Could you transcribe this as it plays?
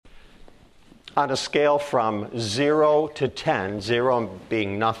On a scale from 0 to 10, 0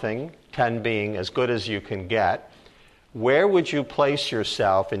 being nothing, 10 being as good as you can get, where would you place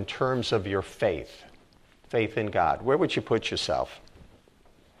yourself in terms of your faith? Faith in God. Where would you put yourself?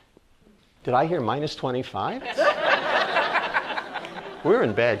 Did I hear minus 25? We're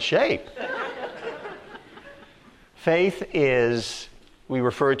in bad shape. Faith is, we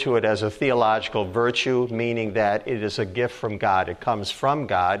refer to it as a theological virtue, meaning that it is a gift from God. It comes from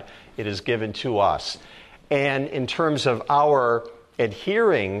God. It is given to us. And in terms of our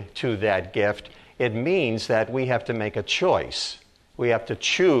adhering to that gift, it means that we have to make a choice. We have to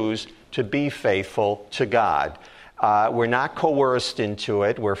choose to be faithful to God. We're not coerced into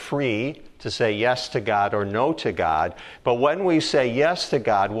it. We're free to say yes to God or no to God. But when we say yes to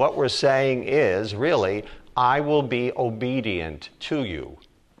God, what we're saying is, really, I will be obedient to you.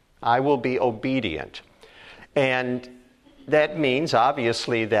 I will be obedient. And that means,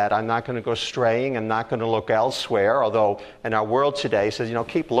 obviously, that I'm not going to go straying. I'm not going to look elsewhere, although in our world today it says,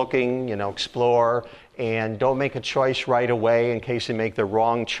 keep looking, explore, and don't make a choice right away in case you make the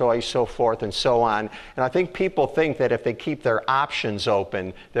wrong choice, so forth and so on. And I think people think that if they keep their options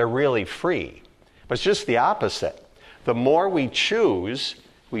open, they're really free. But it's just the opposite. The more we choose,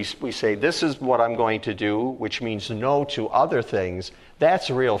 we say, this is what I'm going to do, which means no to other things,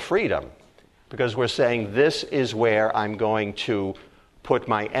 that's real freedom. Because we're saying, this is where I'm going to put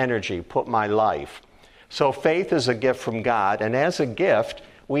my energy, put my life. So faith is a gift from God, and as a gift,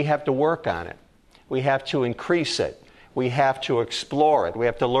 we have to work on it. We have to increase it. We have to explore it. We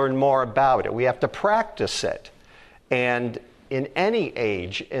have to learn more about it. We have to practice it. And in any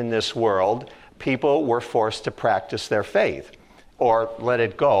age in this world, people were forced to practice their faith or let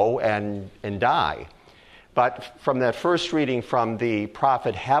it go and die. But from that first reading from the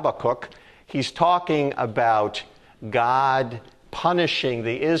prophet Habakkuk, he's talking about God punishing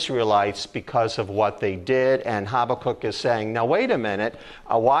the Israelites because of what they did. And Habakkuk is saying, now wait a minute,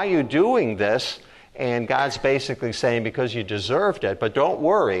 why are you doing this? And God's basically saying, because you deserved it. But don't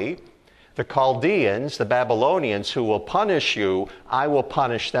worry, the Chaldeans, the Babylonians who will punish you, I will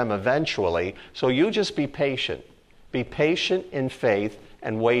punish them eventually. So you just be patient. Be patient in faith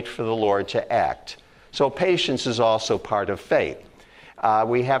and wait for the Lord to act. So patience is also part of faith.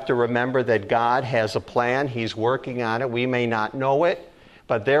 We have to remember that God has a plan. He's working on it. We may not know it,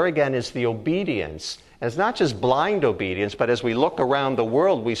 but there again is the obedience. And it's not just blind obedience, but as we look around the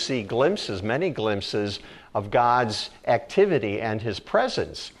world, we see glimpses, many glimpses of God's activity and His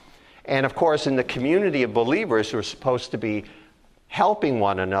presence. And of course, in the community of believers who are supposed to be helping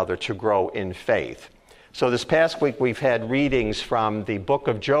one another to grow in faith. So this past week, we've had readings from the book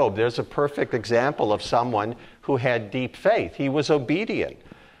of Job. There's a perfect example of someone who had deep faith. He was obedient.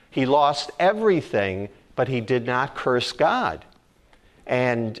 He lost everything, but he did not curse God.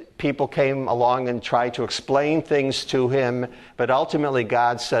 And people came along and tried to explain things to him, but ultimately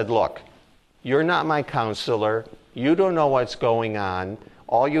God said, look, you're not my counselor. You don't know what's going on.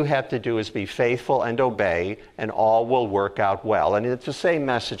 All you have to do is be faithful and obey, and all will work out well. And it's the same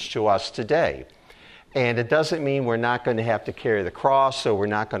message to us today. And it doesn't mean we're not going to have to carry the cross or we're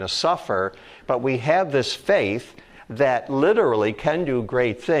not going to suffer, but we have this faith that literally can do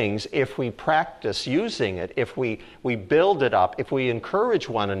great things if we practice using it, if we build it up, if we encourage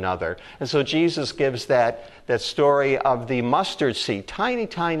one another. And so Jesus gives that story of the mustard seed, tiny,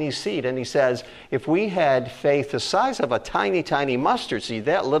 tiny seed. And he says, if we had faith the size of a tiny, tiny mustard seed,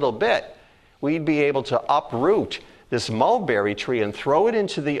 that little bit, we'd be able to uproot this mulberry tree and throw it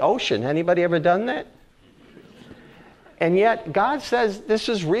into the ocean. Anybody ever done that? And yet God says this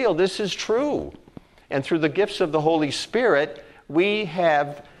is real, this is true. And through the gifts of the Holy Spirit, we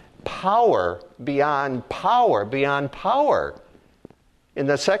have power beyond power, beyond power. In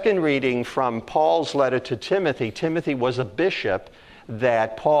the second reading from Paul's letter to Timothy, Timothy was a bishop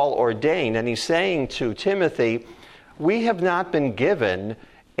that Paul ordained. And he's saying to Timothy, we have not been given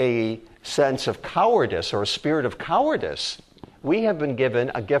a sense of cowardice or a spirit of cowardice. We have been given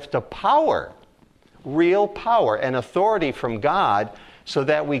a gift of power, real power and authority from God so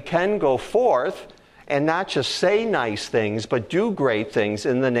that we can go forth and not just say nice things, but do great things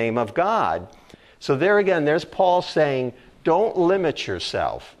in the name of God. So there again, there's Paul saying, don't limit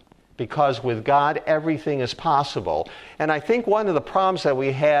yourself, because with God, everything is possible. And I think one of the problems that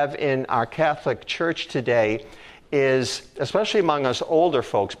we have in our Catholic Church today is, especially among us older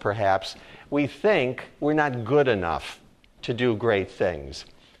folks perhaps, we think we're not good enough to do great things.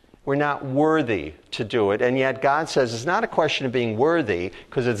 We're not worthy to do it. And yet God says it's not a question of being worthy,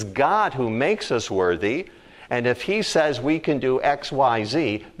 because it's God who makes us worthy. And if He says we can do X, Y,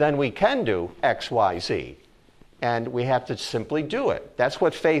 Z, then we can do X, Y, Z. And we have to simply do it. That's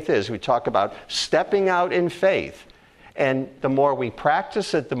what faith is. We talk about stepping out in faith. And the more we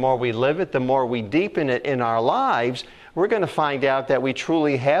practice it, the more we live it, the more we deepen it in our lives, we're going to find out that we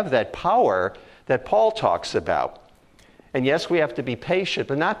truly have that power that Paul talks about. And yes, we have to be patient,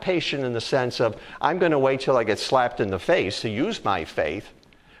 but not patient in the sense of, I'm going to wait till I get slapped in the face to use my faith.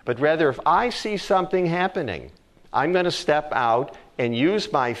 But rather, if I see something happening, I'm going to step out and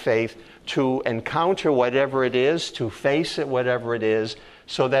use my faith to encounter whatever it is, to face it, whatever it is,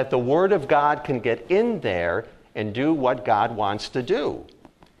 so that the Word of God can get in there and do what God wants to do.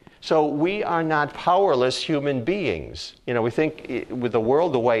 So we are not powerless human beings. We think with the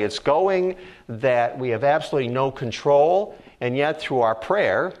world the way it's going, that we have absolutely no control, and yet through our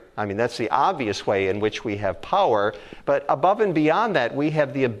prayer, that's the obvious way in which we have power, but above and beyond that, we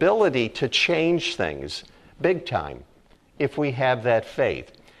have the ability to change things big time if we have that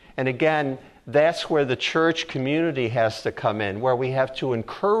faith. And again, that's where the church community has to come in, where we have to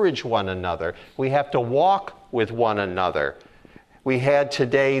encourage one another. We have to walk with one another. We had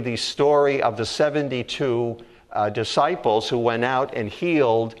today the story of the 72 disciples who went out and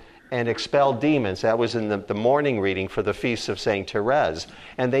healed and expelled demons. That was in the morning reading for the Feast of St. Therese.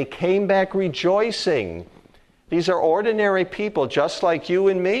 And they came back rejoicing. These are ordinary people just like you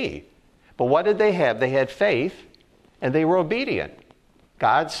and me. But what did they have? They had faith and they were obedient.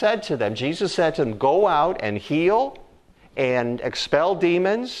 God said to them, Jesus said to them, go out and heal and expel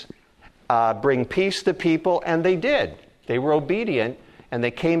demons, bring peace to people, and they did. They were obedient, and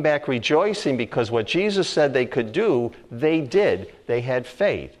they came back rejoicing because what Jesus said they could do, they did. They had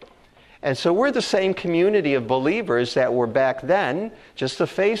faith. And so we're the same community of believers that were back then, just the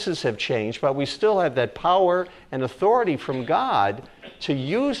faces have changed, but we still have that power and authority from God to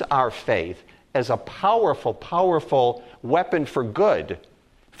use our faith as a powerful, powerful weapon for good,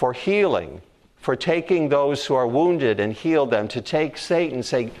 for healing, for taking those who are wounded and heal them, to take Satan,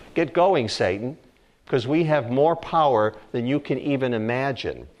 say, get going, Satan, because we have more power than you can even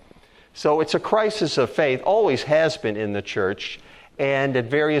imagine. So it's a crisis of faith, always has been in the church, and at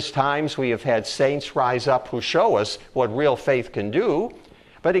various times we have had saints rise up who show us what real faith can do.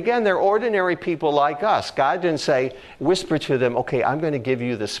 But again, they're ordinary people like us. God didn't say, whisper to them, okay, I'm going to give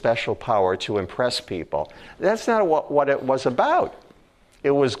you the special power to impress people. That's not what it was about.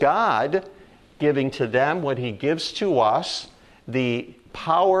 It was God giving to them what he gives to us, the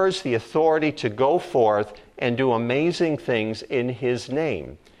powers, the authority to go forth and do amazing things in his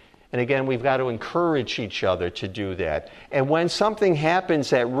name. And again, we've got to encourage each other to do that. And when something happens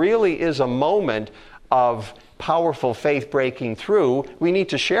that really is a moment of powerful faith breaking through, we need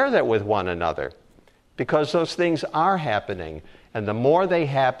to share that with one another, because those things are happening. And the more they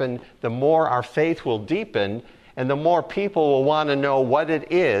happen, the more our faith will deepen, and the more people will want to know what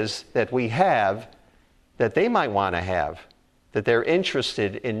it is that we have that they might want to have, that they're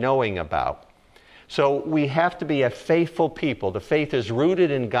interested in knowing about. So we have to be a faithful people. The faith is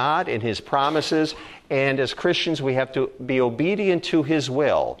rooted in God, in his promises, and as Christians we have to be obedient to his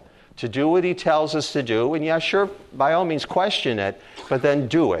will, to do what he tells us to do. And yeah, sure, by all means question it, but then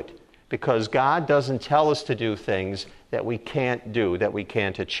do it, because God doesn't tell us to do things that we can't do, that we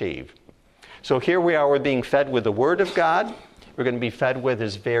can't achieve. So here we are, we're being fed with the Word of God. We're going to be fed with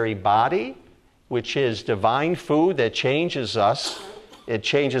his very body, which is divine food that changes us. It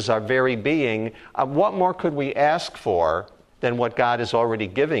changes our very being. What more could we ask for than what God is already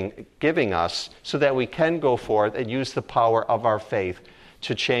giving us, so that we can go forth and use the power of our faith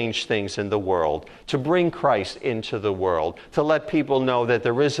to change things in the world, to bring Christ into the world, to let people know that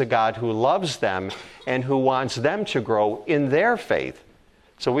there is a God who loves them and who wants them to grow in their faith.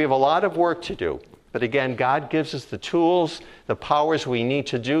 So we have a lot of work to do. But again, God gives us the tools, the powers we need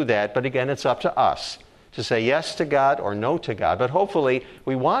to do that. But again, it's up to us to say yes to God or no to God. But hopefully,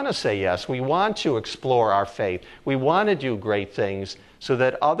 we want to say yes. We want to explore our faith. We want to do great things so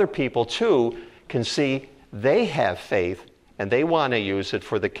that other people, too, can see they have faith and they want to use it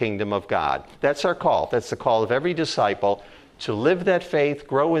for the kingdom of God. That's our call. That's the call of every disciple, to live that faith,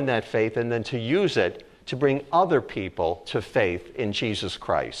 grow in that faith, and then to use it to bring other people to faith in Jesus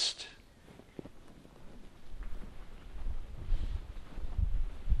Christ.